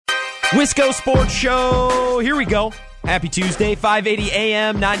Wisco Sports Show. Here we go. Happy Tuesday, 580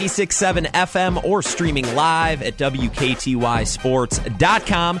 AM, 96.7 FM, or streaming live at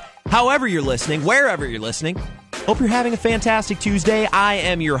WKTYSports.com. However you're listening, wherever you're listening, hope you're having a fantastic Tuesday. I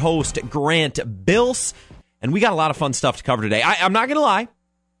am your host, Grant Bills, and we got a lot of fun stuff to cover today. I'm not going to lie.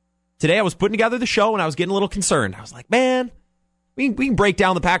 Today I was putting together the show, and I was getting a little concerned. I was like, man, we can break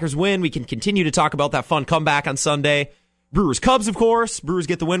down the Packers win. We can continue to talk about that fun comeback on Sunday. Brewers-Cubs, of course. Brewers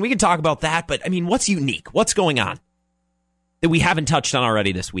get the win. We can talk about that, but, I mean, what's unique? What's going on that we haven't touched on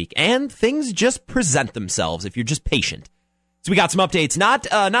already this week? And things just present themselves if you're just patient. So we got some updates, not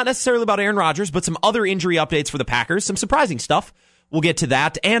necessarily about Aaron Rodgers, but some other injury updates for the Packers, some surprising stuff. We'll get to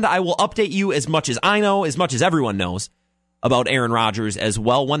that, and I will update you as much as I know, as much as everyone knows, about Aaron Rodgers as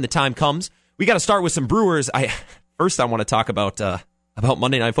well when the time comes. We got to start with some Brewers. First, I want to talk about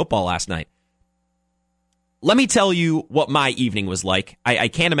Monday Night Football last night. Let me tell you what my evening was like. I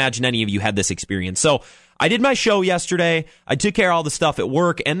can't imagine any of you had this experience. So I did my show yesterday. I took care of all the stuff at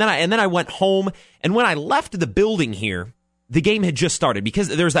work, and then I went home. And when I left the building here, the game had just started because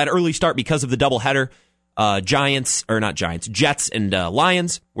there's that early start because of the doubleheader. Jets and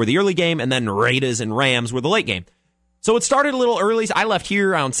Lions were the early game, and then Raiders and Rams were the late game. So it started a little early. I left here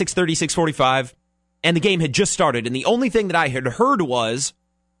around 6:30, 6:45, and the game had just started. And the only thing that I had heard was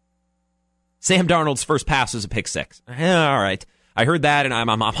Sam Darnold's first pass was a pick six. All right. I heard that, and I'm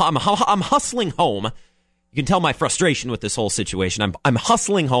hustling home. You can tell my frustration with this whole situation. I'm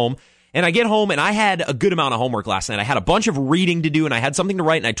hustling home, and I get home, and I had a good amount of homework last night. I had a bunch of reading to do, and I had something to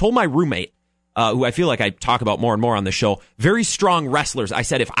write, and I told my roommate, who I feel like I talk about more and more on the show, very strong wrestlers. I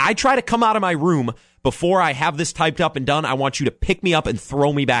said, if I try to come out of my room before I have this typed up and done, I want you to pick me up and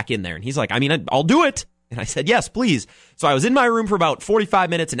throw me back in there. And he's like, I mean, I'll do it. And I said, yes, please. So I was in my room for about 45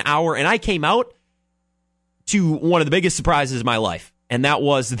 minutes, an hour, and I came out to one of the biggest surprises of my life. And that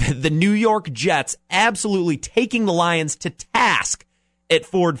was the New York Jets absolutely taking the Lions to task at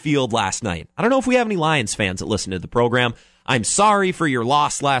Ford Field last night. I don't know if we have any Lions fans that listen to the program. I'm sorry for your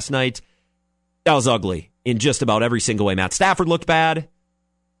loss last night. That was ugly in just about every single way. Matt Stafford looked bad.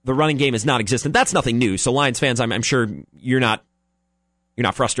 The running game is non-existent. That's nothing new. So Lions fans, I'm sure you're not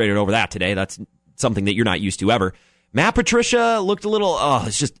frustrated over that today. That's something that you're not used to ever. Matt Patricia looked a little,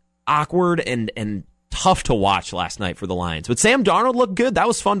 it's just awkward and tough to watch last night for the Lions. But Sam Darnold looked good. That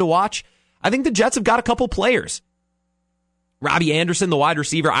was fun to watch. I think the Jets have got a couple players. Robbie Anderson, the wide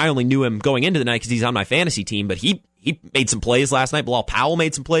receiver, I only knew him going into the night because he's on my fantasy team, but he made some plays last night. Bilal Powell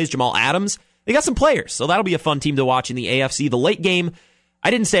made some plays. Jamal Adams. They got some players, so that'll be a fun team to watch in the AFC. The late game, I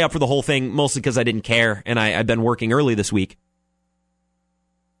didn't stay up for the whole thing, mostly because I didn't care, and I've been working early this week.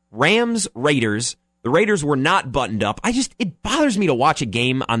 Rams, Raiders. The Raiders were not buttoned up. It bothers me to watch a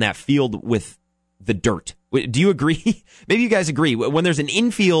game on that field with the dirt. Do you agree? Maybe you guys agree. When there's an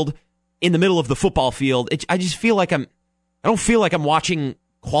infield in the middle of the football field, I just feel like I don't feel like I'm watching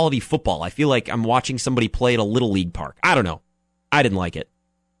quality football. I feel like I'm watching somebody play at a little league park. I don't know. I didn't like it.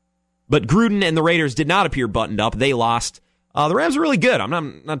 But Gruden and the Raiders did not appear buttoned up. They lost. The Rams are really good.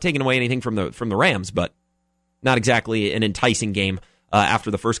 I'm not taking away anything from the Rams, but not exactly an enticing game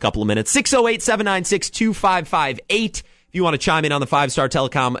after the first couple of minutes. 608-796-2558. If you want to chime in on the 5-Star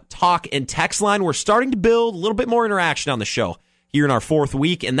Telecom talk and text line, we're starting to build a little bit more interaction on the show here in our fourth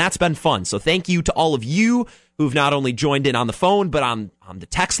week, and that's been fun. So thank you to all of you who've not only joined in on the phone, but on the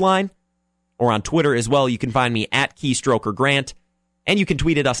text line or on Twitter as well. You can find me at Keystroker Grant, and you can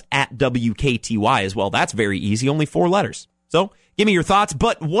tweet at us at WKTY as well. That's very easy, only 4 letters. So give me your thoughts.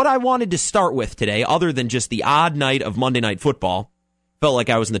 But what I wanted to start with today, other than just the odd night of Monday Night Football, felt like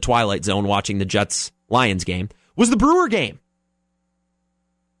I was in the Twilight Zone watching the Jets-Lions game, was the Brewer game.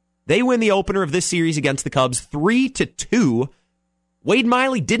 They win the opener of this series against the Cubs 3-2. Wade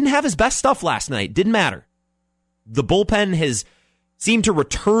Miley didn't have his best stuff last night. Didn't matter. The bullpen has seemed to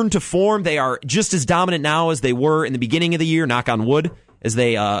return to form. They are just as dominant now as they were in the beginning of the year, knock on wood, as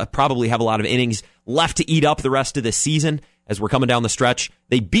they probably have a lot of innings left to eat up the rest of this season as we're coming down the stretch.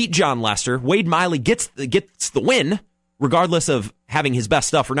 They beat John Lester. Wade Miley gets the win, regardless of having his best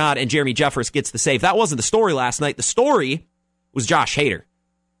stuff or not, and Jeremy Jeffress gets the save. That wasn't the story last night. The story was Josh Hader.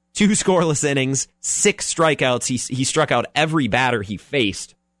 2 scoreless innings, 6 strikeouts. He struck out every batter he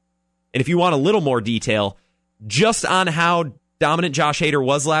faced. And if you want a little more detail, just on how dominant Josh Hader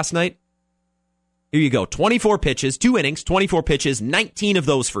was last night, here you go. 24 pitches, 2 innings, 24 pitches, 19 of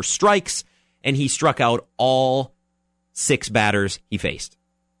those for strikes, and he struck out all 6 batters he faced.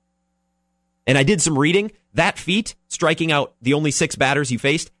 And I did some reading. That feat, striking out the only 6 batters he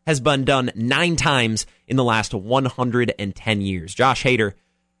faced, has been done 9 times in the last 110 years. Josh Hader,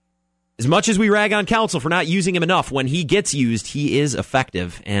 as much as we rag on Counsell for not using him enough, when he gets used, he is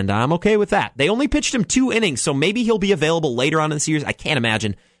effective, and I'm okay with that. They only pitched him 2 innings, so maybe he'll be available later on in the series. I can't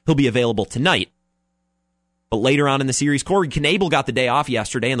imagine he'll be available tonight. But later on in the series, Corey Knebel got the day off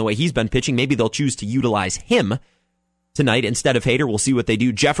yesterday, and the way he's been pitching, maybe they'll choose to utilize him tonight instead of Hader. We'll see what they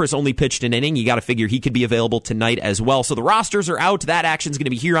do. Jeffress only pitched an inning. You got to figure he could be available tonight as well. So the rosters are out. That action's going to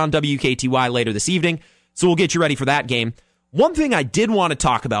be here on WKTY later this evening, so we'll get you ready for that game. One thing I did want to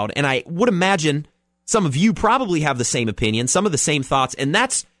talk about, and I would imagine some of you probably have the same opinion, some of the same thoughts, and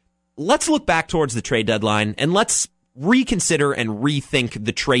that's, let's look back towards the trade deadline, and let's reconsider and rethink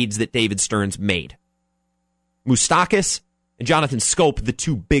the trades that David Stearns made. Moustakas and Jonathan Schoop, the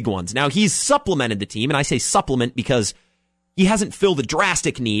 2 big ones. Now, he's supplemented the team, and I say supplement because he hasn't filled a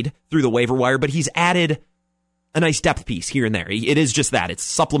drastic need through the waiver wire, but he's added a nice depth piece here and there. It is just that. It's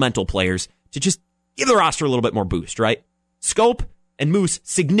supplemental players to just give the roster a little bit more boost, right? Schoop and Moose,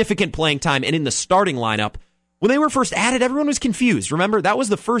 significant playing time, and in the starting lineup, when they were first added, everyone was confused. Remember, that was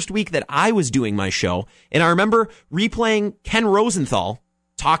the first week that I was doing my show, and I remember replaying Ken Rosenthal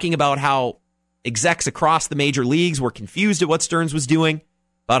talking about how execs across the major leagues were confused at what Stearns was doing,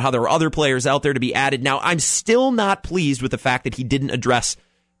 about how there were other players out there to be added. Now, I'm still not pleased with the fact that he didn't address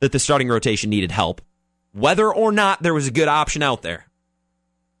that the starting rotation needed help, whether or not there was a good option out there.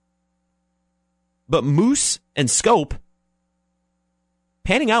 But Moose and Schoop,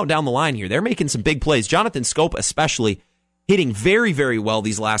 panning out down the line here. They're making some big plays. Jonathan Schoop especially hitting very, very well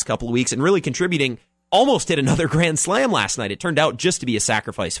these last couple of weeks and really contributing. Almost hit another grand slam last night. It turned out just to be a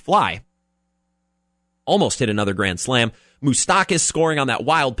sacrifice fly. Almost hit another grand slam. Moustakas scoring on that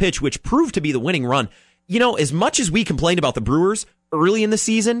wild pitch, which proved to be the winning run. You know, as much as we complained about the Brewers early in the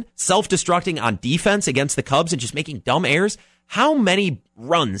season, self-destructing on defense against the Cubs and just making dumb errors, how many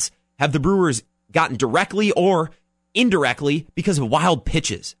runs have the Brewers gotten directly or indirectly because of wild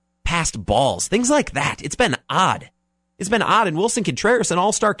pitches, passed balls, things like that? It's been odd. It's been odd, and Wilson Contreras, an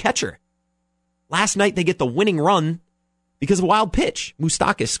all-star catcher. Last night, they get the winning run because of a wild pitch.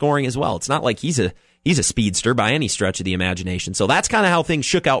 Moustakas scoring as well. It's not like he's a speedster by any stretch of the imagination. So that's kind of how things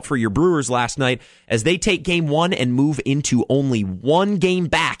shook out for your Brewers last night as they take game 1 and move into only 1 game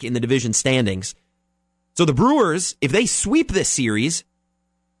back in the division standings. So the Brewers, if they sweep this series,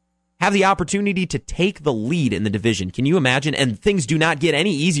 have the opportunity to take the lead in the division. Can you imagine? And things do not get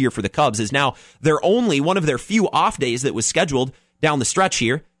any easier for the Cubs, as now they're only one of their few off days that was scheduled down the stretch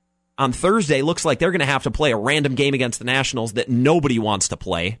here. On Thursday, looks like they're going to have to play a random game against the Nationals that nobody wants to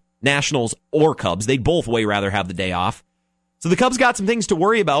play. Nationals or Cubs. They'd both way rather have the day off. So the Cubs got some things to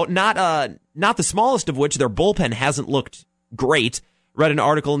worry about, not the smallest of which their bullpen hasn't looked great. Read an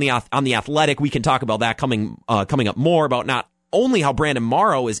article on The Athletic. We can talk about that coming up more, about not only how Brandon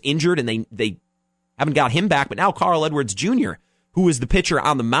Morrow is injured and they haven't got him back, but now Carl Edwards Jr., who was the pitcher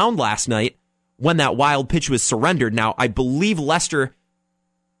on the mound last night when that wild pitch was surrendered. Now, I believe Lester,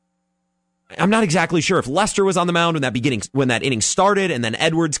 I'm not exactly sure if Lester was on the mound when that inning started, and then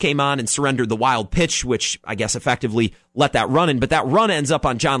Edwards came on and surrendered the wild pitch, which I guess effectively let that run in. But that run ends up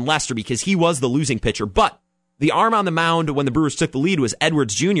on John Lester because he was the losing pitcher. But the arm on the mound when the Brewers took the lead was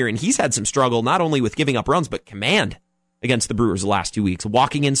Edwards Jr., and he's had some struggle not only with giving up runs, but command against the Brewers the last 2 weeks.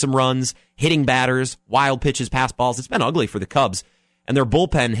 Walking in some runs, hitting batters, wild pitches, pass balls. It's been ugly for the Cubs. And their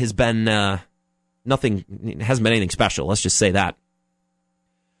bullpen has been hasn't been anything special. Let's just say that.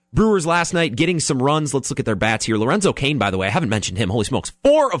 Brewers last night getting some runs. Let's look at their bats here. Lorenzo Cain, by the way, I haven't mentioned him. Holy smokes.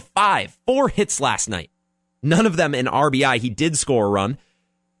 4 of 5. 4 hits last night. None of them in RBI. He did score a run.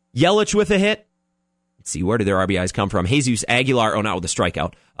 Yelich with a hit. Let's see, where did their RBIs come from? Jesus Aguilar, not with a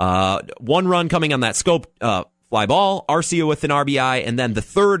strikeout. 1 run coming on that Schoop fly ball. Arcia with an RBI. And then the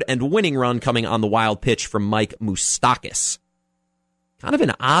third and winning run coming on the wild pitch from Mike Moustakas. Kind of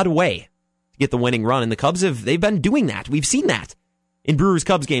an odd way to get the winning run. And the Cubs they've been doing that. We've seen that in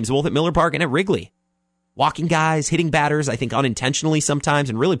Brewers-Cubs games, both at Miller Park and at Wrigley. Walking guys, hitting batters, I think unintentionally sometimes,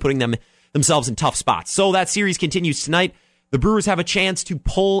 and really putting themselves in tough spots. So that series continues tonight. The Brewers have a chance to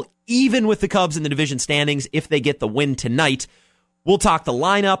pull even with the Cubs in the division standings if they get the win tonight. We'll talk the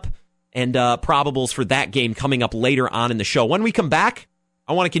lineup and probables for that game coming up later on in the show. When we come back,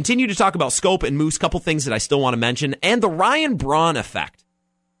 I want to continue to talk about Schoop and Moose, couple things that I still want to mention, and the Ryan Braun effect.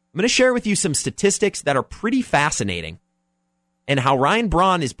 I'm going to share with you some statistics that are pretty fascinating, and how Ryan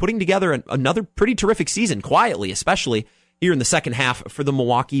Braun is putting together another pretty terrific season, quietly, especially here in the second half for the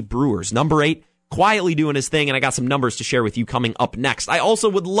Milwaukee Brewers. Number 8, quietly doing his thing, and I got some numbers to share with you coming up next. I also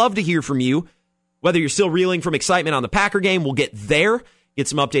would love to hear from you, whether you're still reeling from excitement on the Packer game. We'll get there, get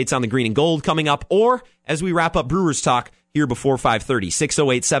some updates on the green and gold coming up, or as we wrap up Brewers talk here before 5:30,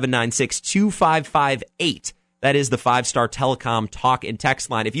 608-796-2558. That is the 5-Star Telecom talk and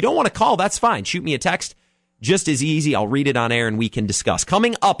text line. If you don't want to call, that's fine. Shoot me a text. Just as easy. I'll read it on air and we can discuss.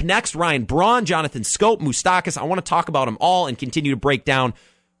 Coming up next, Ryan Braun, Jonathan Schoop, Moustakas. I want to talk about them all and continue to break down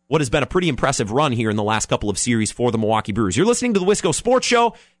what has been a pretty impressive run here in the last couple of series for the Milwaukee Brewers. You're listening to the Wisco Sports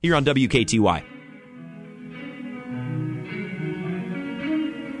Show here on WKTY.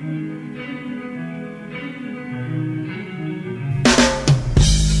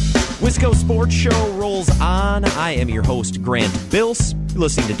 Wisco Sports Show rolls on. I am your host, Grant Bills. You're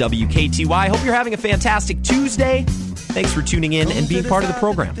listening to WKTY. Hope you're having a fantastic Tuesday. Thanks for tuning in and being part of the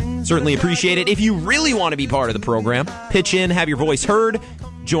program. Certainly appreciate it. If you really want to be part of the program, pitch in, have your voice heard,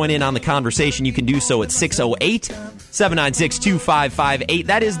 join in on the conversation. You can do so at 608-796-2558.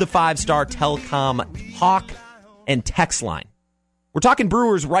 That is the 5-Star Telecom talk and text line. We're talking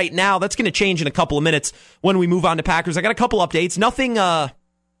Brewers right now. That's going to change in a couple of minutes when we move on to Packers. I got a couple updates. Nothing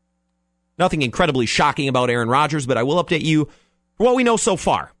incredibly shocking about Aaron Rodgers, but I will update you for what we know so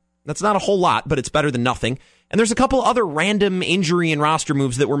far. That's not a whole lot, but it's better than nothing. And there's a couple other random injury and roster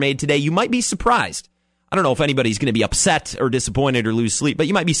moves that were made today. You might be surprised. I don't know if anybody's going to be upset or disappointed or lose sleep, but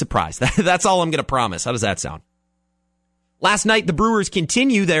you might be surprised. That's all I'm going to promise. How does that sound? Last night, the Brewers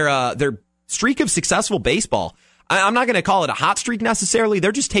continue their streak of successful baseball. I'm not going to call it a hot streak necessarily.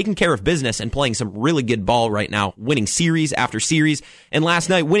 They're just taking care of business and playing some really good ball right now, winning series after series. And last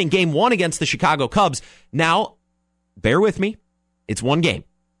night, winning game 1 against the Chicago Cubs. Now, bear with me. It's one game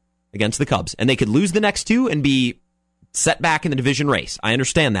against the Cubs. And they could lose the next 2 and be set back in the division race. I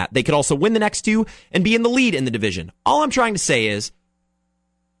understand that. They could also win the next 2 and be in the lead in the division. All I'm trying to say is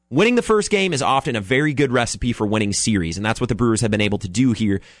winning the first game is often a very good recipe for winning series. And that's what the Brewers have been able to do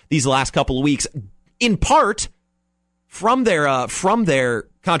here these last couple of weeks. In part from their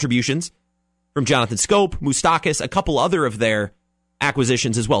contributions from Jonathan Schoop, Moustakas, a couple other of their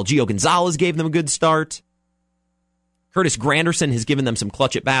acquisitions as well. Gio Gonzalez gave them a good start. Curtis Granderson has given them some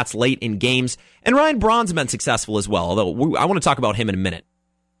clutch at bats late in games. And Ryan Braun's been successful as well, although I want to talk about him in a minute.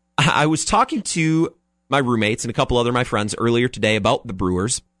 I was talking to my roommates and a couple other of my friends earlier today about the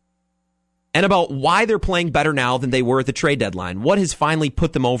Brewers and about why they're playing better now than they were at the trade deadline. What has finally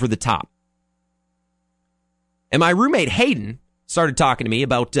put them over the top? And my roommate Hayden started talking to me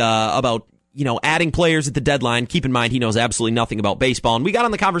about adding players at the deadline. Keep in mind, he knows absolutely nothing about baseball. And we got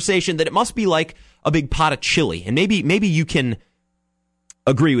on the conversation that it must be like a big pot of chili. And maybe you can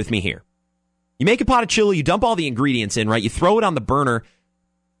agree with me here. You make a pot of chili, you dump all the ingredients in, right? You throw it on the burner,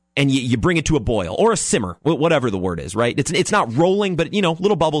 and you bring it to a boil or a simmer, whatever the word is, right? It's not rolling, but,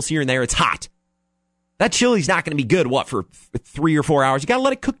 little bubbles here and there. It's hot. That chili's not going to be good, for 3 or 4 hours? You got to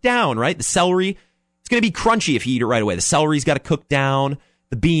let it cook down, right? The celery, it's going to be crunchy if you eat it right away. The celery's got to cook down.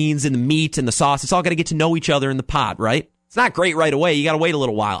 The beans and the meat and the sauce, it's all got to get to know each other in the pot, right? It's not great right away. You got to wait a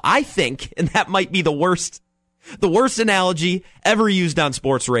little while. I think, and that might be the worst analogy ever used on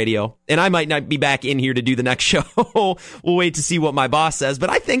sports radio, and I might not be back in here to do the next show. We'll wait to see what my boss says, but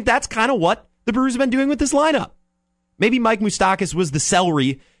I think that's kind of what the Brewers have been doing with this lineup. Maybe Mike Moustakas was the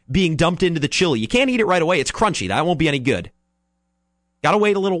celery being dumped into the chili. You can't eat it right away. It's crunchy. That won't be any good. Got to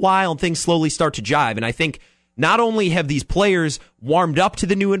wait a little while and things slowly start to jive, and I think not only have these players warmed up to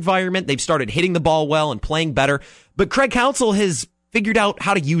the new environment, they've started hitting the ball well and playing better, but Craig Counsell has figured out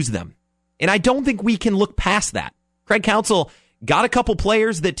how to use them. And I don't think we can look past that. Craig Counsell got a couple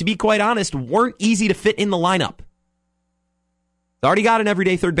players that, to be quite honest, weren't easy to fit in the lineup. Already got an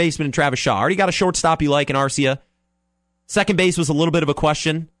everyday third baseman in Travis Shaw. Already got a shortstop you like in Arcia. Second base was a little bit of a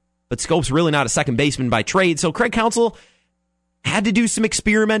question, but Schoop's really not a second baseman by trade. So Craig Counsell had to do some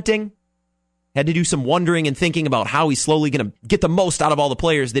experimenting, had to do some wondering and thinking about how he's slowly going to get the most out of all the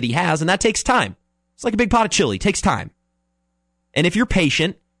players that he has, and that takes time. It's like a big pot of chili. It takes time. And if you're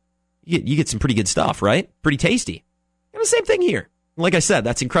patient, you get some pretty good stuff, right? Pretty tasty. And the same thing here. Like I said,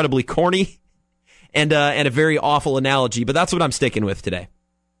 that's incredibly corny and a very awful analogy, but that's what I'm sticking with today.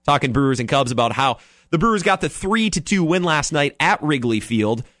 Talking Brewers and Cubs about how the Brewers got the 3-2 win last night at Wrigley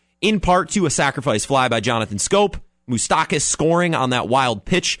Field, in part to a sacrifice fly by Jonathan Schoop, Moustakas scoring on that wild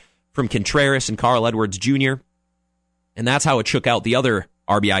pitch from Contreras and Carl Edwards Jr. And that's how it shook out the other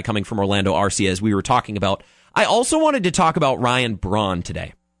RBI coming from Orlando Arcia, as we were talking about. I also wanted to talk about Ryan Braun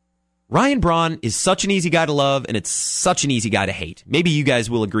today. Ryan Braun is such an easy guy to love, and it's such an easy guy to hate. Maybe you guys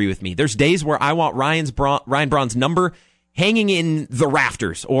will agree with me. There's days where I want Ryan Braun's number hanging in the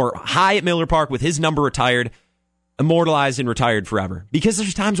rafters or high at Miller Park with his number retired, immortalized and retired forever. Because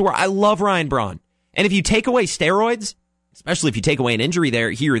there's times where I love Ryan Braun. And if you take away steroids, especially if you take away an injury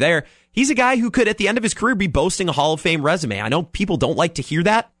here or there, he's a guy who could, at the end of his career, be boasting a Hall of Fame resume. I know people don't like to hear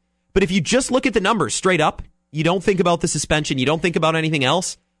that, but if you just look at the numbers straight up, you don't think about the suspension, you don't think about anything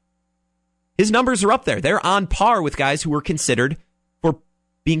else, his numbers are up there. They're on par with guys who were considered for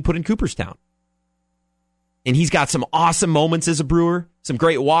being put in Cooperstown. And he's got some awesome moments as a Brewer, some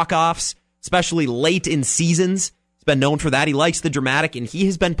great walk-offs, especially late in seasons. He's been known for that. He likes the dramatic, and he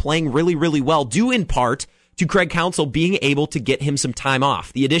has been playing really, really well, due in part to Craig Counsell being able to get him some time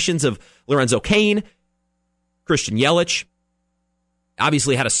off. The additions of Lorenzo Cain, Christian Yelich,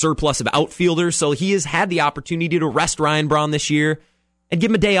 obviously had a surplus of outfielders, so he has had the opportunity to rest Ryan Braun this year and give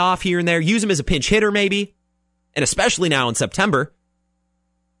him a day off here and there, use him as a pinch hitter maybe, and especially now in September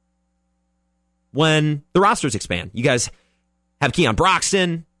when the rosters expand. You guys have Keon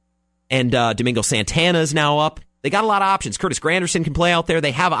Broxton, and Domingo Santana is now up. They got a lot of options. Curtis Granderson can play out there.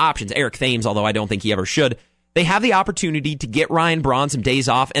 They have options. Eric Thames, although I don't think he ever should. They have the opportunity to get Ryan Braun some days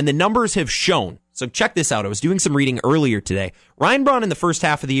off, and the numbers have shown. So check this out. I was doing some reading earlier today. Ryan Braun in the first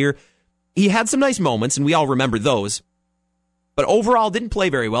half of the year, he had some nice moments, and we all remember those. But overall, didn't play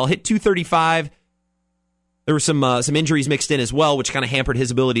very well. Hit .235. There were some injuries mixed in as well, which kind of hampered his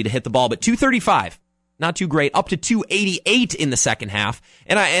ability to hit the ball. But .235, not too great. Up to .288 in the second half.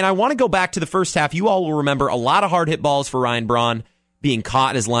 And I want to go back to the first half. You all will remember a lot of hard hit balls for Ryan Braun being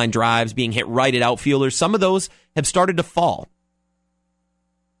caught in his line drives, being hit right at outfielders. Some of those have started to fall.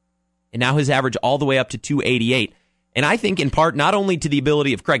 And now his average all the way up to .288. And I think in part not only to the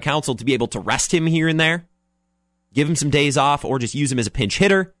ability of Craig Counsell to be able to rest him here and there, give him some days off, or just use him as a pinch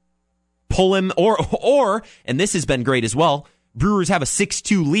hitter, pull him, or and this has been great as well, Brewers have a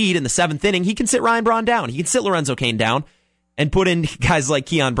 6-2 lead in the seventh inning. He can sit Ryan Braun down. He can sit Lorenzo Cain down and put in guys like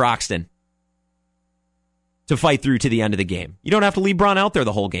Keon Broxton to fight through to the end of the game. You don't have to leave Braun out there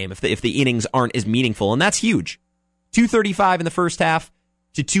the whole game if the innings aren't as meaningful, and that's huge. .235 in the first half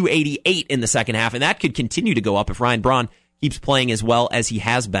to .288 in the second half, and that could continue to go up if Ryan Braun keeps playing as well as he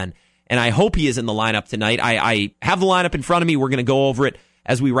has been. And I hope he is in the lineup tonight. I have the lineup in front of me. We're going to go over it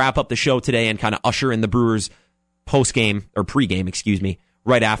as we wrap up the show today and kind of usher in the Brewers post-game, or pre-game, excuse me,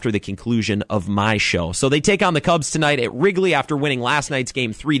 right after the conclusion of my show. So they take on the Cubs tonight at Wrigley after winning last night's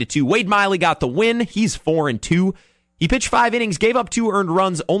game 3-2. Wade Miley got the win. He's 4-2. He pitched 5 innings, gave up 2 earned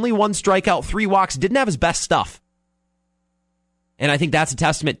runs, only 1 strikeout, 3 walks, didn't have his best stuff. And I think that's a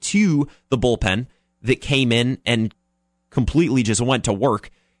testament to the bullpen that came in and completely just went to work.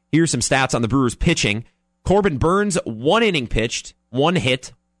 Here's some stats on the Brewers pitching. Corbin Burns, 1 inning pitched, 1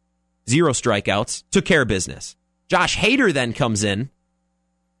 hit, 0 strikeouts, took care of business. Josh Hader then comes in,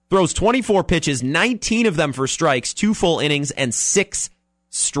 throws 24 pitches, 19 of them for strikes, 2 full innings, and 6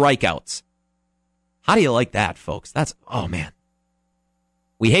 strikeouts. How do you like that, folks? Oh man.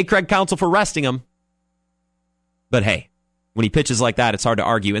 We hate Craig Counsell for resting him, but hey, when he pitches like that, it's hard to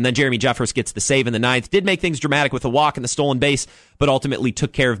argue. And then Jeremy Jeffress gets the save in the ninth. Did make things dramatic with a walk and the stolen base, but ultimately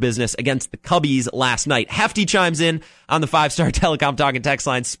took care of business against the Cubbies last night. Hefty chimes in on the 5-Star Telecom Talk and Text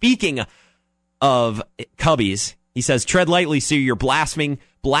line. Speaking of Cubbies, he says, tread lightly, sir. You're blaspheming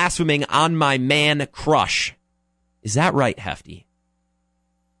on my man crush. Is that right, Hefty?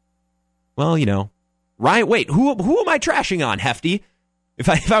 Well, you know. Ryan, wait, who am I trashing on, Hefty? If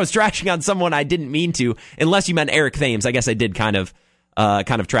I was trashing on someone I didn't mean to, unless you meant Eric Thames, I guess I did kind of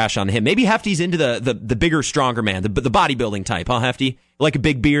trash on him. Maybe Hefty's into the bigger, stronger man, the bodybuilding type, huh, Hefty? Like a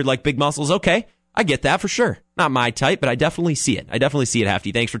big beard, like big muscles. Okay, I get that for sure. Not my type, but I definitely see it.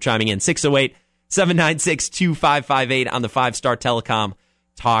 Hefty. Thanks for chiming in. 608-796-2558 on the 5-Star Telecom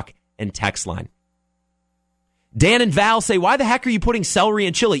Talk and Text line. Dan and Val say, "Why the heck are you putting celery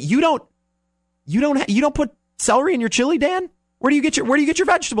in chili? You don't put celery in your chili, Dan? Where do you get your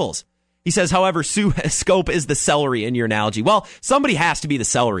vegetables?" He says, however, Scope is the celery in your analogy. Well, somebody has to be the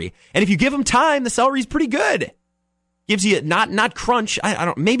celery. And if you give them time, the celery's pretty good. Gives you not crunch.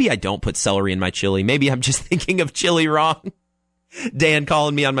 Maybe I don't put celery in my chili. Maybe I'm just thinking of chili wrong. Dan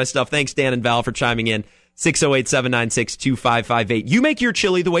calling me on my stuff. Thanks, Dan and Val, for chiming in. 608-796-2558. You make your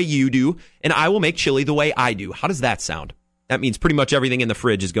chili the way you do, and I will make chili the way I do. How does that sound? That means pretty much everything in the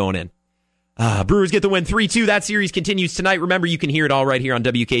fridge is going in. Brewers get the win 3-2. That series continues tonight. Remember, you can hear it all right here on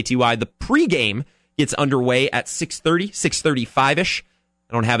WKTY. The pregame gets underway at 6:30, 6:35-ish.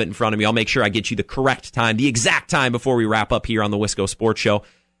 I don't have it in front of me. I'll make sure I get you the correct time, the exact time before we wrap up here on the Wisco Sports Show.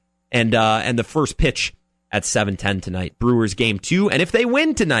 And the first pitch at 7:10 tonight. Brewers game 2. And if they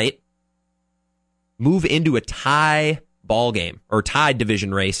win tonight, move into a tie ball game or tied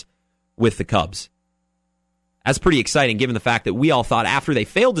division race with the Cubs. That's pretty exciting given the fact that we all thought after they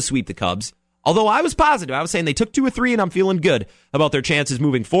failed to sweep the Cubs, although I was positive, I was saying they took 2 or 3 and I'm feeling good about their chances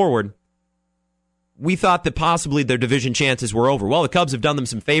moving forward. We thought that possibly their division chances were over. Well, the Cubs have done them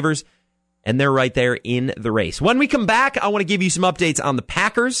some favors, and they're right there in the race. When we come back, I want to give you some updates on the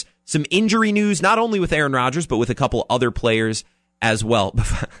Packers, some injury news, not only with Aaron Rodgers, but with a couple other players as well.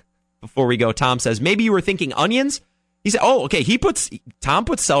 before we go. Tom says, maybe you were thinking onions? He said, oh, okay, Tom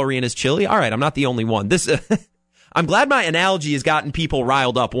puts celery in his chili. All right, I'm not the only one. I'm glad my analogy has gotten people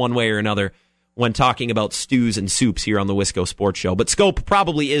riled up one way or another when talking about stews and soups here on the Wisco Sports Show. But Scope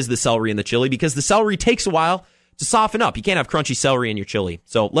probably is the celery in the chili because the celery takes a while to soften up. You can't have crunchy celery in your chili.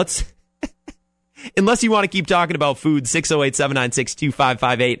 So let's, unless you want to keep talking about food,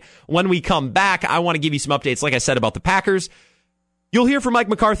 608-796-2558. When we come back, I want to give you some updates, like I said, about the Packers. You'll hear from Mike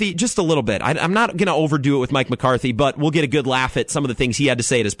McCarthy just a little bit. I'm not going to overdo it with Mike McCarthy, but we'll get a good laugh at some of the things he had to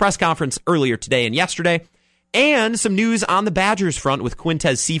say at his press conference earlier today and yesterday. And some news on the Badgers front with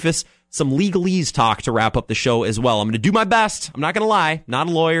Quintez Cephas. Some legalese talk to wrap up the show as well. I'm going to do my best. I'm not going to lie. Not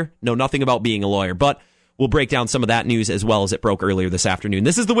a lawyer. Know nothing about being a lawyer. But we'll break down some of that news as well as it broke earlier this afternoon.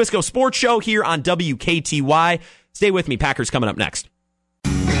 This is the Wisco Sports Show here on WKTY. Stay with me. Packers coming up next.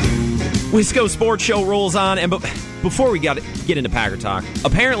 Wisco Sports Show rolls on, and before we get into Packer talk,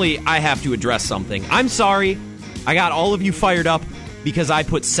 apparently I have to address something. I'm sorry, I got all of you fired up because I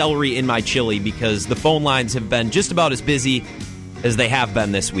put celery in my chili because the phone lines have been just about as busy as they have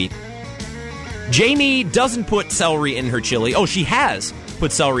been this week. Jamie doesn't put celery in her chili. Oh, she has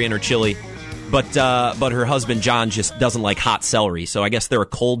put celery in her chili, but her husband John just doesn't like hot celery, so I guess they're a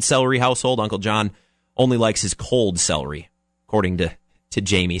cold celery household. Uncle John only likes his cold celery, according to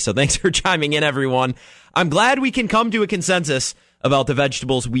Jamie. So thanks for chiming in, everyone. I'm glad we can come to a consensus about the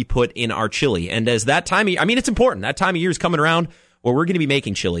vegetables we put in our chili. And as that time of year, I mean, it's important. That time of year is coming around where we're going to be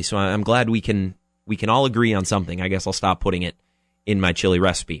making chili. So I'm glad we can all agree on something. I guess I'll stop putting it in my chili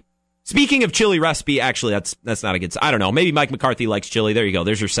recipe. Speaking of chili recipe, actually, that's not a good, I don't know. Maybe Mike McCarthy likes chili. There you go.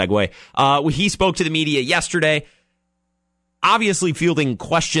 There's your segue. He spoke to the media yesterday, obviously fielding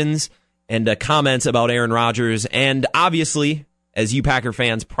questions and comments about Aaron Rodgers. And obviously, as you Packer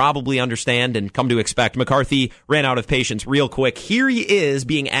fans probably understand and come to expect, McCarthy ran out of patience real quick. Here he is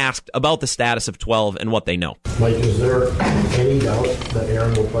being asked about the status of 12 and what they know. Mike, is there any doubt that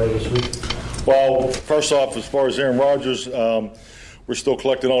Aaron will play this week? Well, first off, as far as Aaron Rodgers, we're still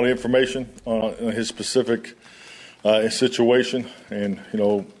collecting all the information on his specific situation. And,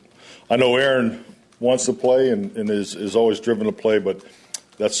 I know Aaron wants to play and is always driven to play, but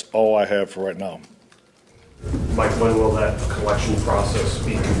that's all I have for right now. Mike, when will that collection process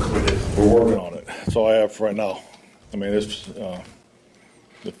be concluded? We're working on it. That's all I have for right now. I mean, if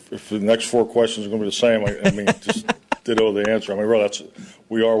the next four questions are going to be the same, just ditto the answer. I mean, really,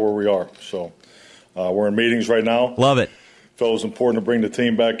 we are where we are. So we're in meetings right now. Love it. Felt it was important to bring the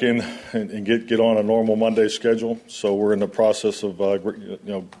team back in and get on a normal Monday schedule. So we're in the process of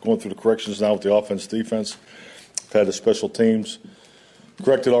going through the corrections now with the offense, defense. We've had the special teams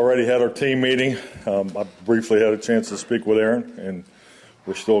corrected already, had our team meeting. I briefly had a chance to speak with Aaron, and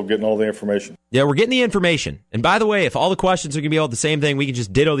we're still getting all the information. Yeah, we're getting the information. And by the way, if all the questions are going to be all the same thing, we can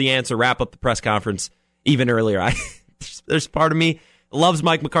just ditto the answer, wrap up the press conference even earlier. There's part of me that loves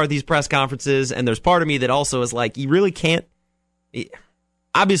Mike McCarthy's press conferences, and there's part of me that also is like, you really can't.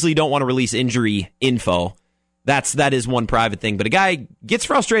 Obviously, you don't want to release injury info. That is one private thing. But a guy gets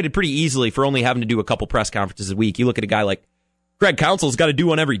frustrated pretty easily for only having to do a couple press conferences a week. You look at a guy like Greg Council's got to do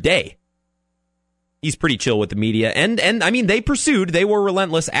one every day. He's pretty chill with the media. And I mean, they were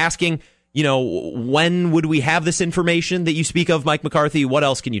relentless, asking, when would we have this information that you speak of, Mike McCarthy? What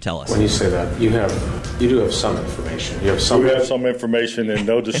else can you tell us? When you say that, you do have some information. We have some information, and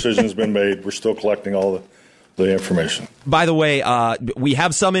no decision's been made. We're still collecting all the information. By the way, we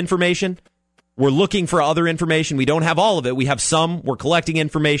have some information. We're looking for other information. We don't have all of it. We have some. We're collecting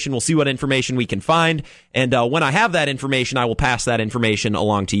information. We'll see what information we can find. And when I have that information, I will pass that information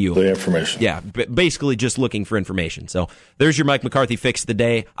along to you. The information. Yeah, basically just looking for information. So there's your Mike McCarthy fix of the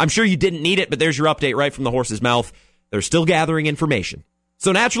day. I'm sure you didn't need it, but there's your update right from the horse's mouth. They're still gathering information.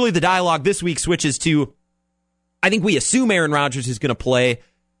 So naturally, the dialogue this week switches to, I think we assume Aaron Rodgers is going to play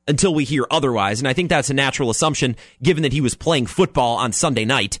until we hear otherwise. And I think that's a natural assumption, given that he was playing football on Sunday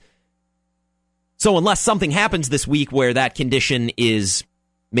night. So unless something happens this week where that condition is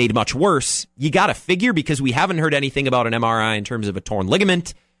made much worse, you got to figure, because we haven't heard anything about an MRI in terms of a torn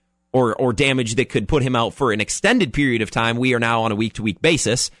ligament or damage that could put him out for an extended period of time. We are now on a week-to-week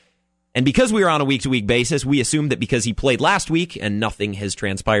basis. And because we are on a week-to-week basis, we assume that because he played last week and nothing has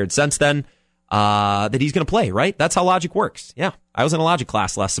transpired since then, that he's going to play, right? That's how logic works. Yeah, I was in a logic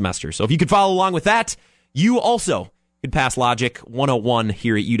class last semester. So if you could follow along with that, you also could pass Logic 101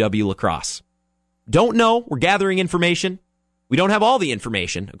 here at UW La Crosse. Don't know. We're gathering information. We don't have all the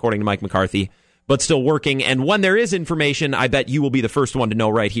information, according to Mike McCarthy, but still working. And when there is information, I bet you will be the first one to know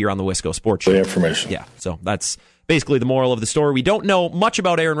right here on the Wisco Sports Show. The information. Yeah, so that's basically the moral of the story. We don't know much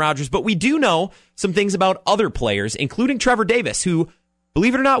about Aaron Rodgers, but we do know some things about other players, including Trevor Davis, who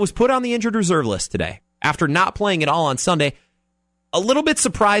believe it or not, was put on the injured reserve list today after not playing at all on Sunday. A little bit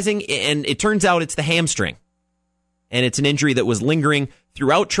surprising, and it turns out it's the hamstring. And it's an injury that was lingering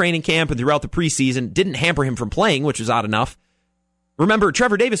throughout training camp and throughout the preseason. Didn't hamper him from playing, which was odd enough. Remember,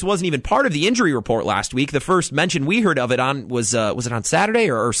 Trevor Davis wasn't even part of the injury report last week. The first mention we heard of it on was it on Saturday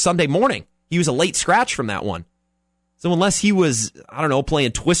or Sunday morning? He was a late scratch from that one. So unless he was, I don't know,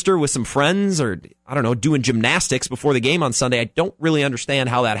 playing Twister with some friends or, I don't know, doing gymnastics before the game on Sunday, I don't really understand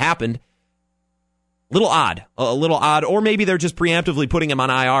how that happened. A little odd. Or maybe they're just preemptively putting him on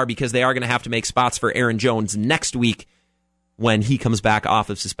IR because they are going to have to make spots for Aaron Jones next week when he comes back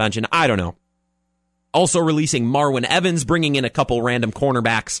off of suspension. I don't know. Also releasing Marwin Evans, bringing in a couple random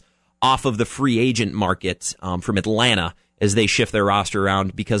cornerbacks off of the free agent market from Atlanta as they shift their roster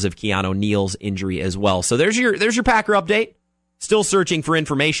around because of Keanu Neal's injury as well. So there's your Packer update. Still searching for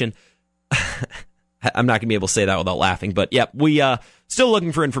information. I'm not going to be able to say that without laughing, but yep, we still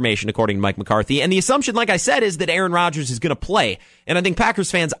looking for information according to Mike McCarthy. And the assumption, like I said, is that Aaron Rodgers is going to play. And I think Packers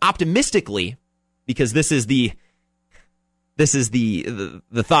fans optimistically, because this is the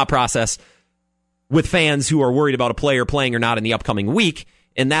thought process with fans who are worried about a player playing or not in the upcoming week,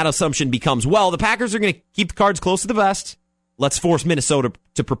 and that assumption becomes, well, the Packers are going to keep the cards close to the vest. Let's force Minnesota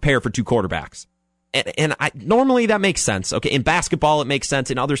to prepare for two quarterbacks. And normally that makes sense. Okay, in basketball it makes sense.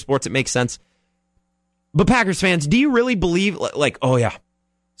 In other sports it makes sense. But Packers fans, do you really believe, like, oh yeah,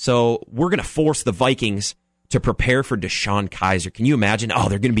 so we're going to force the Vikings to prepare for DeShone Kizer? Can you imagine? Oh,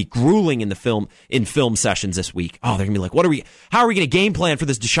 they're going to be grueling in film sessions this week. Oh, they're going to be like, how are we going to game plan for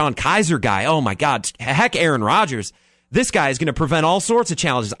this DeShone Kizer guy? Oh my God, heck, Aaron Rodgers. This guy is going to prevent all sorts of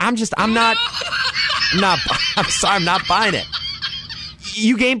challenges. I'm not buying it.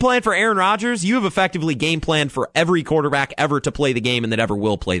 You game plan for Aaron Rodgers, you have effectively game planned for every quarterback ever to play the game and that ever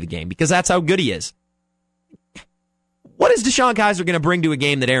will play the game, because that's how good he is. What is DeShone Kizer going to bring to a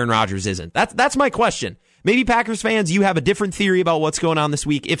game that Aaron Rodgers isn't? That's my question. Maybe Packers fans, you have a different theory about what's going on this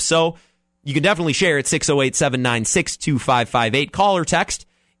week. If so, you can definitely share it. 608-796-2558. Call or text.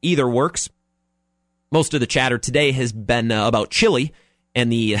 Either works. Most of the chatter today has been about chili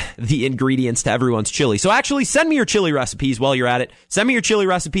and the ingredients to everyone's chili. So actually, send me your chili recipes while you're at it. Send me your chili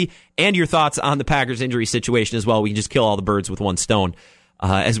recipe and your thoughts on the Packers injury situation as well. We can just kill all the birds with one stone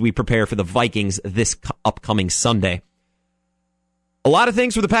as we prepare for the Vikings this upcoming Sunday. A lot of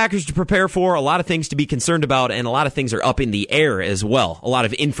things for the Packers to prepare for, a lot of things to be concerned about, and a lot of things are up in the air as well. A lot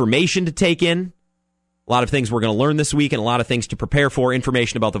of information to take in, a lot of things we're going to learn this week, and a lot of things to prepare for,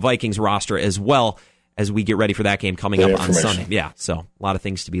 information about the Vikings roster as well as we get ready for that game coming up on Sunday. Yeah, so a lot of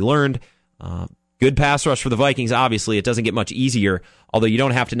things to be learned. Good pass rush for the Vikings, obviously. It doesn't get much easier, although you don't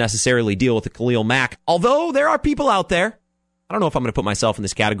have to necessarily deal with the Khalil Mack. Although there are people out there, I don't know if I'm going to put myself in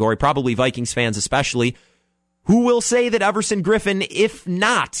this category, probably Vikings fans especially, who will say that Everson Griffen, if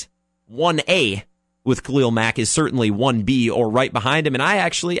not 1A with Khalil Mack, is certainly 1B or right behind him. And I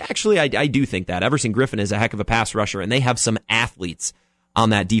do think that. Everson Griffen is a heck of a pass rusher, and they have some athletes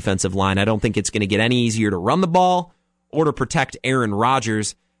on that defensive line. I don't think it's going to get any easier to run the ball or to protect Aaron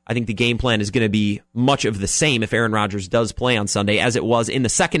Rodgers. I think the game plan is going to be much of the same if Aaron Rodgers does play on Sunday as it was in the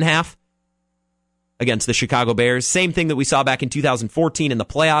second half against the Chicago Bears. Same thing that we saw back in 2014 in the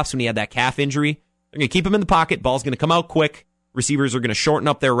playoffs when he had that calf injury. They're going to keep him in the pocket. Ball's going to come out quick. Receivers are going to shorten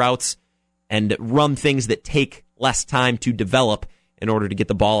up their routes and run things that take less time to develop in order to get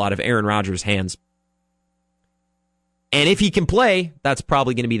the ball out of Aaron Rodgers' hands. And if he can play, that's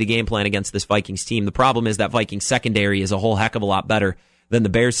probably going to be the game plan against this Vikings team. The problem is that Vikings secondary is a whole heck of a lot better than the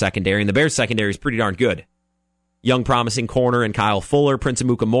Bears secondary, and the Bears secondary is pretty darn good. Young, promising corner and Kyle Fuller. Prince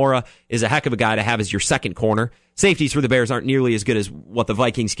Amukamara is a heck of a guy to have as your second corner. Safeties for the Bears aren't nearly as good as what the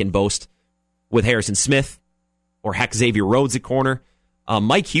Vikings can boast with Harrison Smith or heck Xavier Rhodes at corner.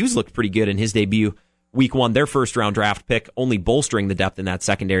 Mike Hughes looked pretty good in his debut week one, their first-round draft pick, only bolstering the depth in that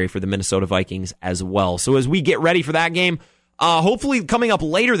secondary for the Minnesota Vikings as well. So as we get ready for that game, hopefully coming up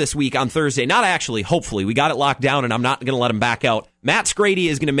later this week on Thursday, not actually, hopefully, we got it locked down and I'm not going to let him back out. Matt Scrady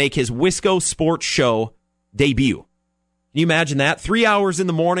is going to make his Wisco Sports Show debut. Can you imagine that? 3 hours in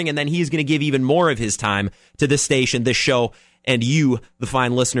the morning, and then he's going to give even more of his time to this station, this show, and you, the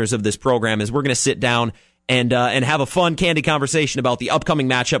fine listeners of this program, as we're going to sit down and have a fun, candid conversation about the upcoming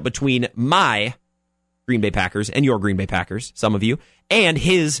matchup between my Green Bay Packers and your Green Bay Packers, some of you, and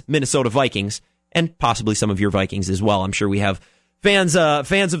his Minnesota Vikings, and possibly some of your Vikings as well. I'm sure we have fans of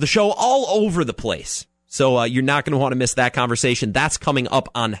the show all over the place. So you're not going to want to miss that conversation. That's coming up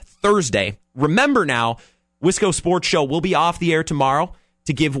on Thursday. Remember now, Wisco Sports Show will be off the air tomorrow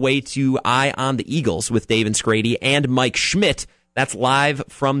to give way to Eye on the Eagles with Dave and Scrady and Mike Schmidt. That's live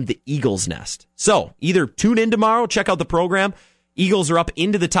from the Eagles Nest. So either tune in tomorrow, check out the program. Eagles are up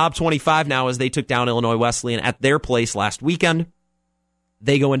into the top 25 now as they took down Illinois Wesleyan at their place last weekend.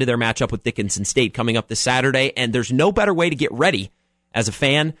 They go into their matchup with Dickinson State coming up this Saturday, and there's no better way to get ready as a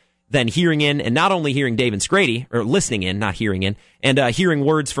fan than hearing in, and not only hearing Dave and Scrady, or listening in, not hearing in, and hearing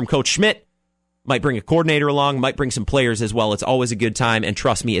words from Coach Schmidt. Might bring a coordinator along, might bring some players as well. It's always a good time, and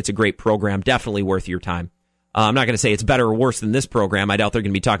trust me, it's a great program. Definitely worth your time. I'm not going to say it's better or worse than this program. I doubt they're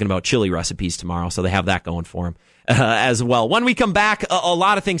going to be talking about chili recipes tomorrow, so they have that going for them as well. When we come back, a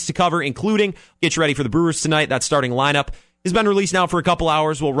lot of things to cover, including get you ready for the Brewers tonight. That starting lineup has been released now for a couple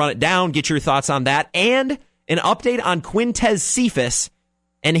hours. We'll run it down, get your thoughts on that, and an update on Quintez Cephas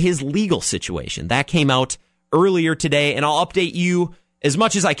and his legal situation. That came out earlier today, and I'll update you as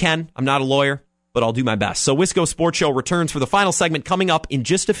much as I can. I'm not a lawyer, but I'll do my best. So Wisco Sports Show returns for the final segment coming up in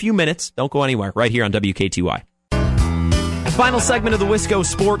just a few minutes. Don't go anywhere, right here on WKTY. Final segment of the Wisco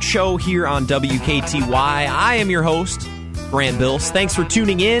Sports Show here on WKTY. I am your host, Grant Bills. Thanks for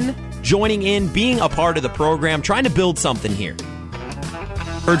tuning in, joining in, being a part of the program, trying to build something here.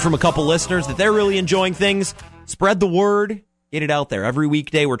 Heard from a couple listeners that they're really enjoying things. Spread the word. Get it out there. Every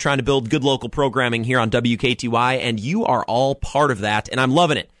weekday, we're trying to build good local programming here on WKTY, and you are all part of that, and I'm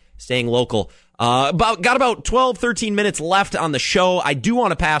loving it, staying local. Got about 12, 13 minutes left on the show. I do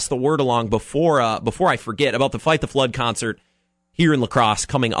want to pass the word along before I forget about the Fight the Flood concert here in La Crosse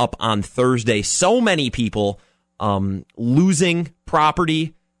coming up on Thursday. So many people losing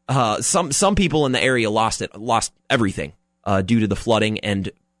property. Some people in the area lost everything due to the flooding,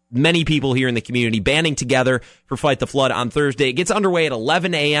 and many people here in the community banding together for Fight the Flood on Thursday. It gets underway at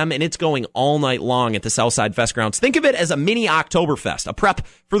 11 a.m., and it's going all night long at the Southside Fest grounds. Think of it as a mini Oktoberfest, a prep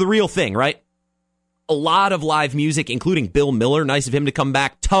for the real thing, right? A lot of live music, including Bill Miller. Nice of him to come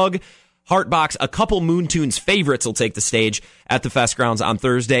back. Tug, Heartbox, a couple Moon Tunes favorites will take the stage at the Fest grounds on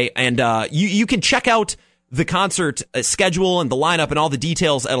Thursday. And you can check out the concert schedule and the lineup and all the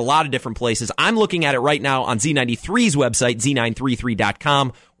details at a lot of different places. I'm looking at it right now on Z93's website,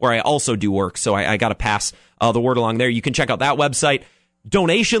 z933.com, where I also do work. So I got to pass the word along there. You can check out that website.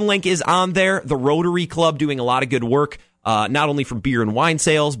 Donation link is on there. The Rotary Club doing a lot of good work. Not only from beer and wine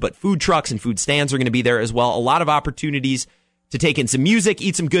sales, but food trucks and food stands are going to be there as well. A lot of opportunities to take in some music,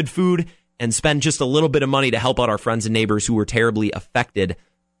 eat some good food, and spend just a little bit of money to help out our friends and neighbors who were terribly affected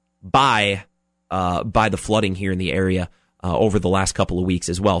by the flooding here in the area over the last couple of weeks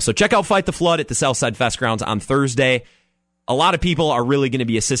as well. So check out Fight the Flood at the Southside Fest grounds on Thursday. A lot of people are really going to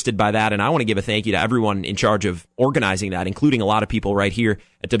be assisted by that, and I want to give a thank you to everyone in charge of organizing that, including a lot of people right here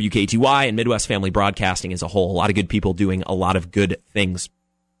at WKTY and Midwest Family Broadcasting as a whole. A lot of good people doing a lot of good things.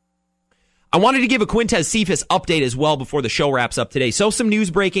 I wanted to give a Quintez Cephas update as well before the show wraps up today. So some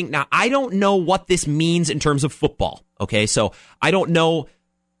news breaking. Now, I don't know what this means in terms of football, okay? So I don't know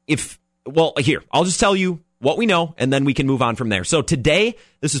here, I'll just tell you what we know, and then we can move on from there. So today,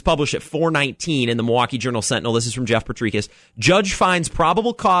 this is published at 4:19 in the Milwaukee Journal-Sentinel. This is from Jeff Petrikis. Judge finds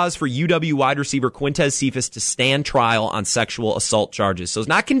probable cause for UW wide receiver Quintez Cephas to stand trial on sexual assault charges. So he's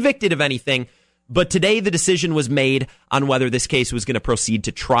not convicted of anything, but today the decision was made on whether this case was going to proceed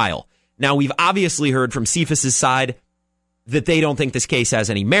to trial. Now, we've obviously heard from Cephas' side that they don't think this case has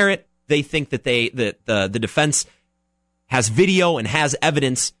any merit. They think that the defense has video and has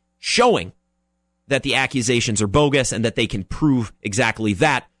evidence showing that the accusations are bogus and that they can prove exactly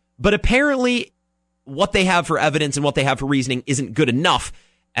that. But apparently what they have for evidence and what they have for reasoning isn't good enough,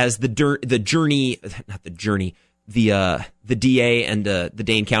 as the DA and the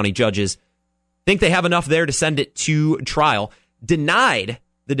Dane County judges think they have enough there to send it to trial, denied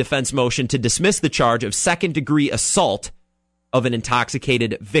the defense motion to dismiss the charge of second-degree assault of an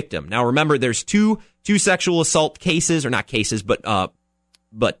intoxicated victim. Now, remember, there's two sexual assault cases, or not cases, but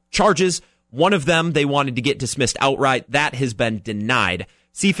charges. One of them they wanted to get dismissed outright. That has been denied.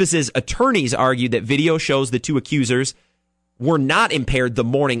 Cephas' attorneys argued that video shows the two accusers were not impaired the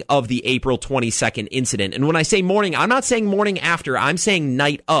morning of the April 22nd incident. And when I say morning, I'm not saying morning after. I'm saying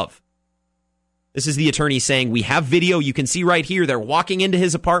night of. This is the attorney saying, we have video. You can see right here. They're walking into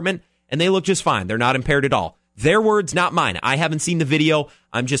his apartment, and they look just fine. They're not impaired at all. Their words, not mine. I haven't seen the video.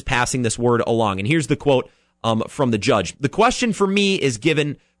 I'm just passing this word along. And here's the quote from the judge. The question for me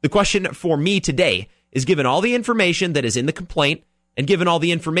today is, given all the information that is in the complaint and given all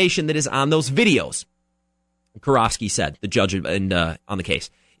the information that is on those videos, Karofsky said, the judge on the case,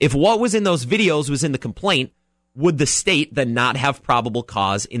 if what was in those videos was in the complaint, would the state then not have probable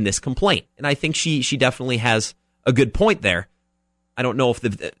cause in this complaint? And I think she definitely has a good point there. I don't know if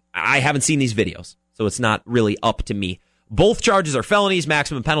I haven't seen these videos, so it's not really up to me. Both charges are felonies.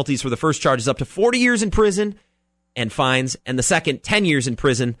 Maximum penalties for the first charge is up to 40 years in prison and fines, and the second, 10 years in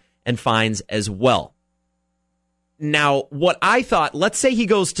prison and fines as well. Now, what I thought, let's say he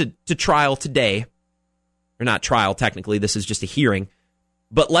goes to trial today, or not trial technically, this is just a hearing,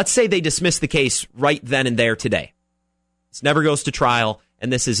 but let's say they dismiss the case right then and there today. This never goes to trial,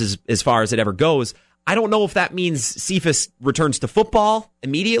 and this is as far as it ever goes. I don't know if that means Cephus returns to football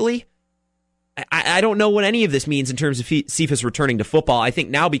immediately. I don't know what any of this means in terms of Cephus returning to football. I think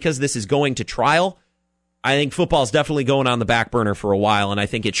now, because this is going to trial, I think football is definitely going on the back burner for a while, and I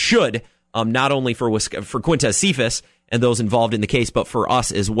think it should, not only for Quintez Cephus and those involved in the case, but for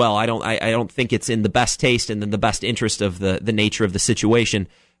us as well. I don't think it's in the best taste and in the best interest of the nature of the situation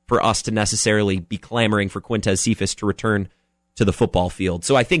for us to necessarily be clamoring for Quintez Cephus to return to the football field.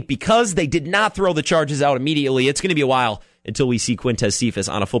 So I think because they did not throw the charges out immediately, it's going to be a while until we see Quintez Cephus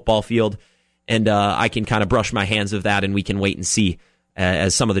on a football field, and I can kind of brush my hands of that, and we can wait and see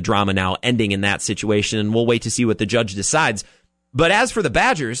as some of the drama now ending in that situation, and we'll wait to see what the judge decides. But as for the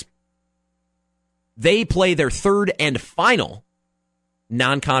Badgers, they play their third and final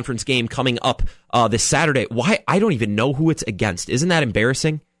non-conference game coming up this Saturday. Why? I don't even know who it's against. Isn't that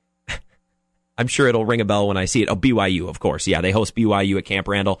embarrassing? I'm sure it'll ring a bell when I see it. Oh, BYU, of course. Yeah, they host BYU at Camp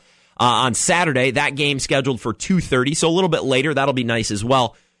Randall on Saturday. That game scheduled for 2:30, so a little bit later. That'll be nice as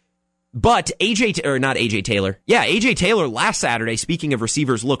well. But AJ Taylor last Saturday, speaking of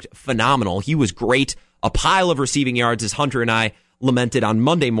receivers, looked phenomenal. He was great. A pile of receiving yards, as Hunter and I lamented on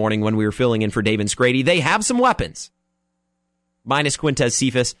Monday morning when we were filling in for Dave and Scrady. They have some weapons, minus Quintez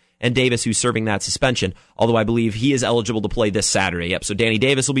Cephus and Davis, who's serving that suspension, although I believe he is eligible to play this Saturday. Yep, so Danny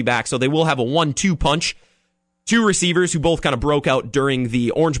Davis will be back, so they will have a 1-2 punch. Two receivers who both kind of broke out during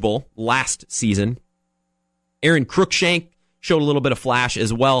the Orange Bowl last season. Aaron Cruikshank showed a little bit of flash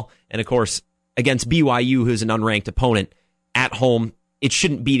as well, and of course, against BYU, who's an unranked opponent at home, it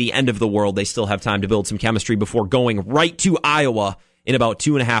shouldn't be the end of the world. They still have time to build some chemistry before going right to Iowa in about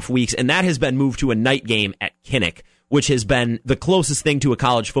 2.5 weeks, and that has been moved to a night game at Kinnick, which has been the closest thing to a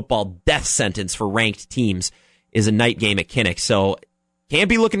college football death sentence for ranked teams, is a night game at Kinnick. So can't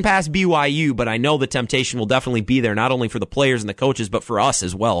be looking past BYU, but I know the temptation will definitely be there, not only for the players and the coaches, but for us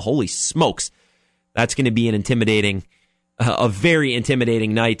as well. Holy smokes. That's going to be a very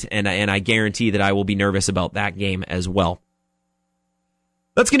intimidating night, and I guarantee that I will be nervous about that game as well.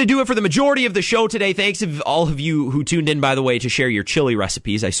 That's going to do it for the majority of the show today. Thanks to all of you who tuned in, by the way, to share your chili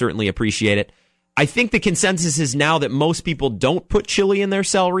recipes. I certainly appreciate it. I think the consensus is now that most people don't put chili in their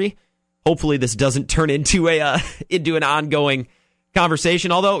celery. Hopefully this doesn't turn into an ongoing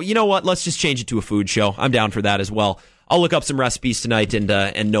conversation. Although, you know what? Let's just change it to a food show. I'm down for that as well. I'll look up some recipes tonight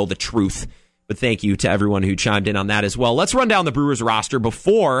and know the truth. But thank you to everyone who chimed in on that as well. Let's run down the Brewers roster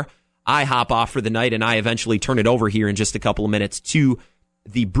before I hop off for the night and I eventually turn it over here in just a couple of minutes to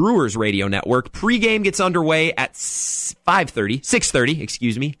the Brewers radio network. Pre-game gets underway at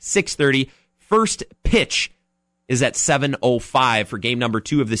 6:30. First pitch is at 7:05 for game number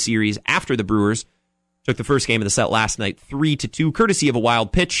 2 of the series after the Brewers took the first game of the set last night 3-2, courtesy of a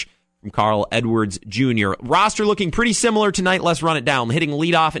wild pitch from Carl Edwards Jr. Roster looking pretty similar tonight. Let's run it down. Hitting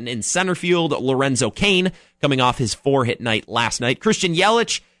leadoff in center field, Lorenzo Cain, coming off his 4-hit night last night. Christian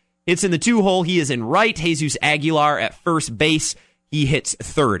Yelich hits in the 2-hole. He is in right. Jesus Aguilar at first base. He hits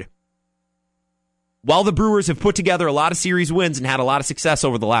third. While the Brewers have put together a lot of series wins and had a lot of success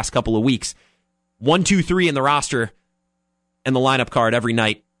over the last couple of weeks, 1, 2, 3 in the roster and the lineup card every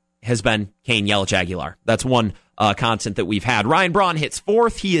night has been Cain, Yelich, Aguilar. That's one constant that we've had. Ryan Braun hits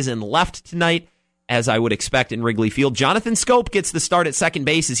fourth. He is in left tonight, as I would expect in Wrigley Field. Jonathan Schoop gets the start at second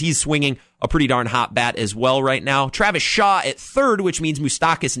base as he's swinging a pretty darn hot bat as well right now. Travis Shaw at third, which means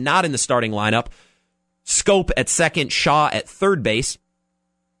Moustakas not in the starting lineup. Schoop at second, Shaw at third base.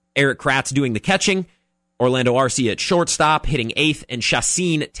 Eric Kratz doing the catching. Orlando Arcia at shortstop, hitting eighth, and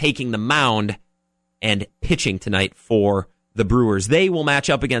Chacin taking the mound and pitching tonight for the Brewers. They will match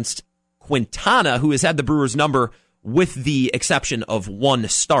up against Quintana, who has had the Brewers' number with the exception of one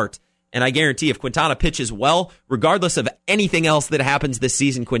start. And I guarantee if Quintana pitches well, regardless of anything else that happens this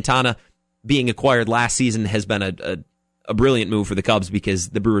season, Quintana being acquired last season has been a brilliant move for the Cubs because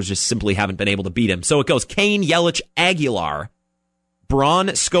the Brewers just simply haven't been able to beat him. So it goes Cain, Yelich, Aguilar, Braun,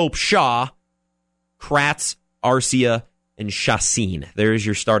 Schoop, Shaw, Kratz, Arcia, and Chacin. There's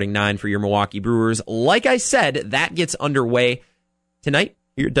your starting 9 for your Milwaukee Brewers. Like I said, that gets underway tonight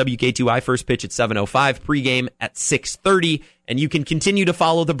here at WK2I. First pitch at 7:05, pregame at 6:30, and you can continue to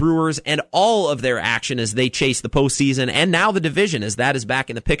follow the Brewers and all of their action as they chase the postseason and now the division, as that is back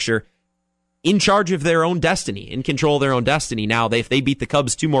in the picture, in charge of their own destiny, in control of their own destiny. Now, if they beat the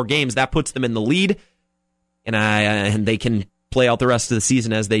Cubs 2 more games, that puts them in the lead, and they can play out the rest of the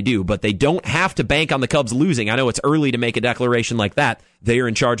season as they do, but they don't have to bank on the Cubs losing. I know it's early to make a declaration like that. They are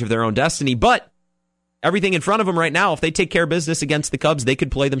in charge of their own destiny, but everything in front of them right now. If they take care of business against the Cubs, they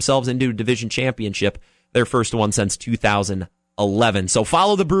could play themselves into a division championship, their first one since 2011. So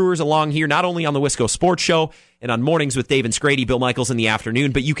follow the Brewers along here, not only on the Wisco Sports Show and on Mornings with Dave and Scrady, Bill Michaels in the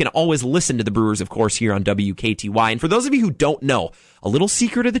afternoon, but you can always listen to the Brewers, of course, here on WKTY. And for those of you who don't know, a little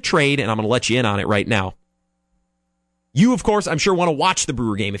secret of the trade, and I'm going to let you in on it right now. You, of course, I'm sure want to watch the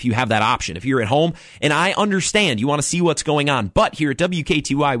Brewer game if you have that option. If you're at home, and I understand you want to see what's going on. But here at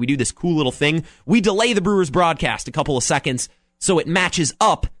WKTY, we do this cool little thing. We delay the Brewers broadcast a couple of seconds so it matches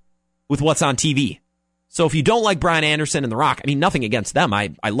up with what's on TV. So if you don't like Brian Anderson and The Rock, I mean, nothing against them.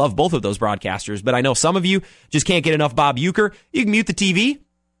 I love both of those broadcasters, but I know some of you just can't get enough Bob Uecker. You can mute the TV,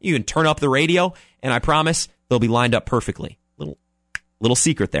 you can turn up the radio, and I promise they'll be lined up perfectly. Little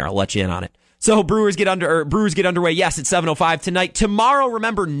secret there. I'll let you in on it. So Brewers get underway. Yes, it's 7:05 tonight. Tomorrow,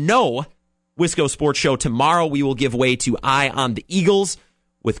 remember, no Wisco Sports Show. Tomorrow we will give way to Eye on the Eagles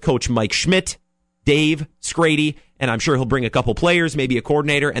with Coach Mike Schmidt, Dave, Scrady, and I'm sure he'll bring a couple players, maybe a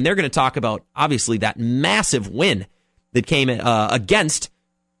coordinator, and they're going to talk about, obviously, that massive win that came against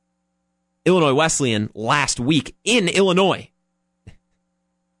Illinois Wesleyan last week in Illinois.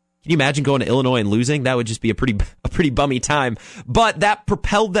 Can you imagine going to Illinois and losing? That would just be a pretty bummy time. But that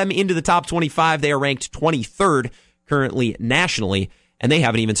propelled them into the top 25. They are ranked 23rd currently nationally, and they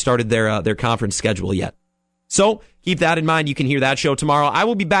haven't even started their conference schedule yet. So keep that in mind. You can hear that show tomorrow. I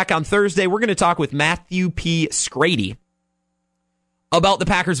will be back on Thursday. We're going to talk with Matthew P. Scrady about the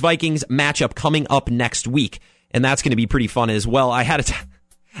Packers-Vikings matchup coming up next week, and that's going to be pretty fun as well. I had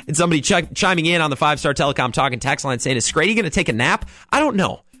and somebody chiming in on the 5-Star Telecom Talking text line saying, is Scrady going to take a nap? I don't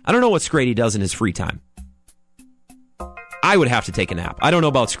know. I don't know what Scrady does in his free time. I would have to take a nap. I don't know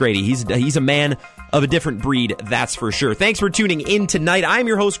about Scrady. He's a man of a different breed, that's for sure. Thanks for tuning in tonight. I'm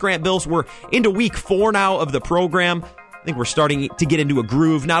your host, Grant Bills. We're into week 4 now of the program. I think we're starting to get into a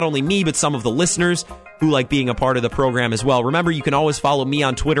groove, not only me, but some of the listeners who like being a part of the program as well. Remember, you can always follow me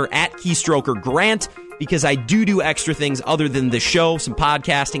on Twitter at KeystrokerGrant, because I do extra things other than the show, some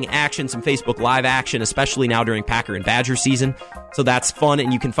podcasting action, some Facebook Live action, especially now during Packer and Badger season. So that's fun,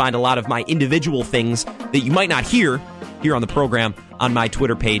 and you can find a lot of my individual things that you might not hear here on the program on my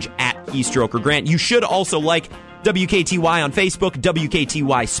Twitter page at KeystrokerGrant. You should also like WKTY on Facebook,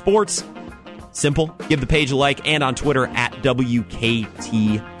 WKTY Sports. Simple. Give the page a like, and on Twitter at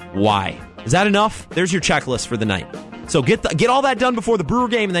WKTY. Is that enough? There's your checklist for the night. So get all that done before the Brewer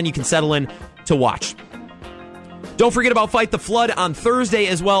game, and then you can settle in to watch. Don't forget about Fight the Flood on Thursday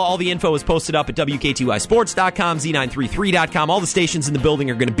as well. All the info is posted up at WKTYSports.com, Z933.com. All the stations in the building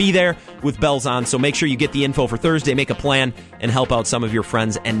are going to be there with bells on, so make sure you get the info for Thursday, make a plan, and help out some of your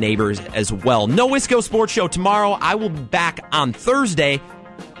friends and neighbors as well. No Wisco Sports Show tomorrow. I will be back on Thursday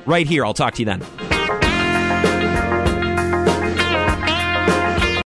right here. I'll talk to you then.